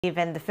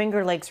Even the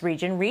Finger Lakes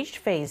region reached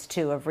phase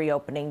 2 of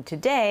reopening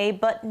today,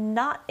 but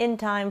not in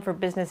time for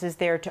businesses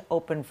there to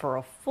open for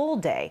a full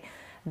day.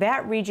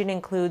 That region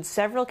includes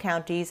several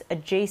counties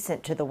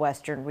adjacent to the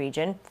western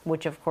region,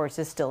 which of course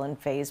is still in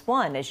phase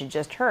 1, as you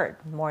just heard.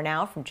 More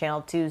now from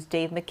Channel 2's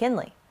Dave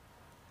McKinley.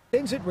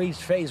 Since it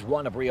reached phase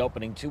 1 of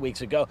reopening 2 weeks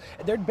ago,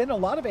 there'd been a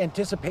lot of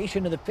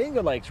anticipation in the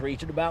Finger Lakes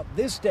region about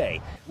this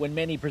day, when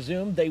many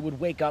presumed they would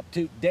wake up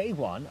to day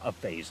 1 of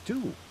phase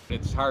 2.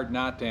 It's hard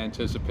not to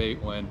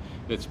anticipate when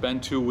it's been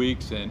 2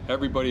 weeks and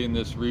everybody in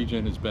this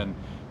region has been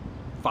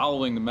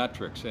following the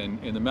metrics,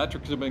 and the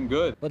metrics have been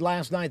good. But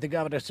last night, the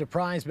governor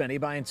surprised many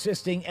by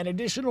insisting an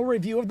additional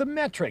review of the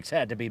metrics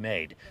had to be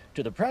made.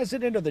 To the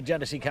president of the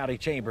Genesee County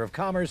Chamber of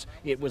Commerce,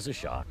 it was a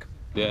shock.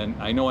 And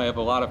I know I have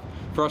a lot of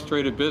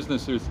frustrated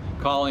businesses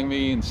calling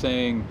me and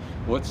saying,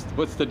 what's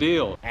the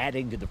deal?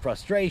 Adding to the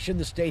frustration,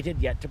 the state had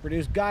yet to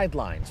produce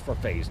guidelines for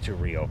phase 2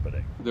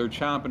 reopening. They're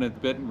chomping at the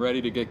bit and ready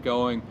to get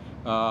going.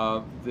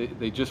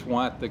 They just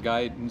want the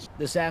guidance.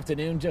 This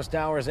afternoon, just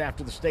hours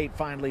after the state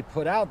finally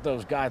put out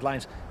those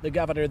guidelines, the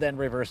governor then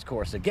reversed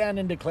course again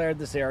and declared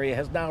this area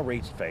has now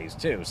reached phase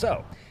 2.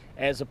 So,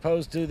 as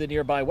opposed to the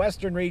nearby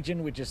western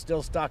region, which is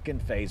still stuck in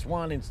phase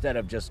 1, instead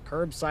of just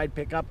curbside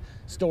pickup,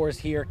 stores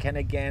here can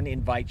again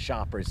invite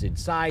shoppers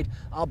inside,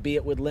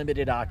 albeit with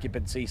limited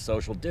occupancy,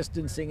 social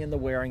distancing, and the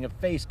wearing of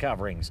face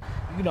coverings.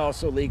 You can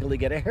also legally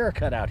get a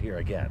haircut out here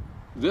again.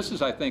 This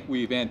is, I think,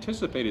 we've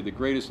anticipated the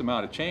greatest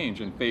amount of change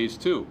in phase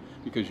 2,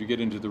 because you get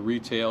into the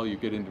retail, you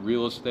get into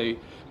real estate,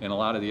 and a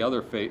lot of the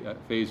other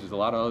phases, a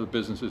lot of other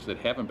businesses that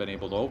haven't been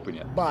able to open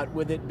yet. But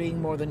with it being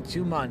more than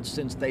 2 months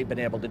since they've been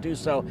able to do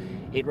so,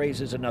 it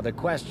raises another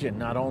question,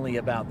 not only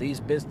about these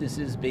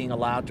businesses being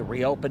allowed to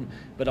reopen,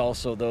 but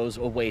also those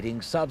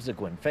awaiting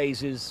subsequent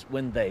phases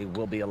when they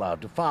will be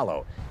allowed to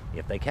follow,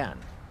 if they can.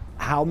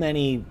 How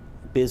many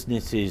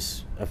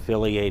businesses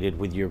affiliated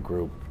with your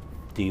group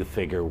do you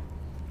figure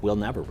will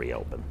never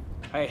reopen?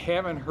 I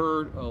haven't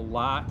heard a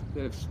lot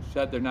that have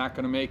said they're not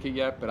going to make it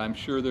yet, but I'm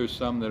sure there's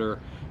some that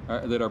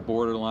are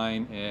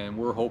borderline, and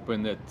we're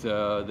hoping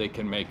that they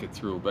can make it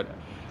through. But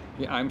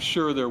I'm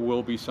sure there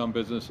will be some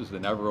businesses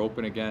that never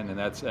open again, and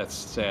that's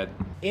sad.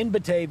 In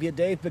Batavia,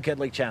 Dave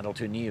McKinley, Channel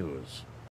 2 News.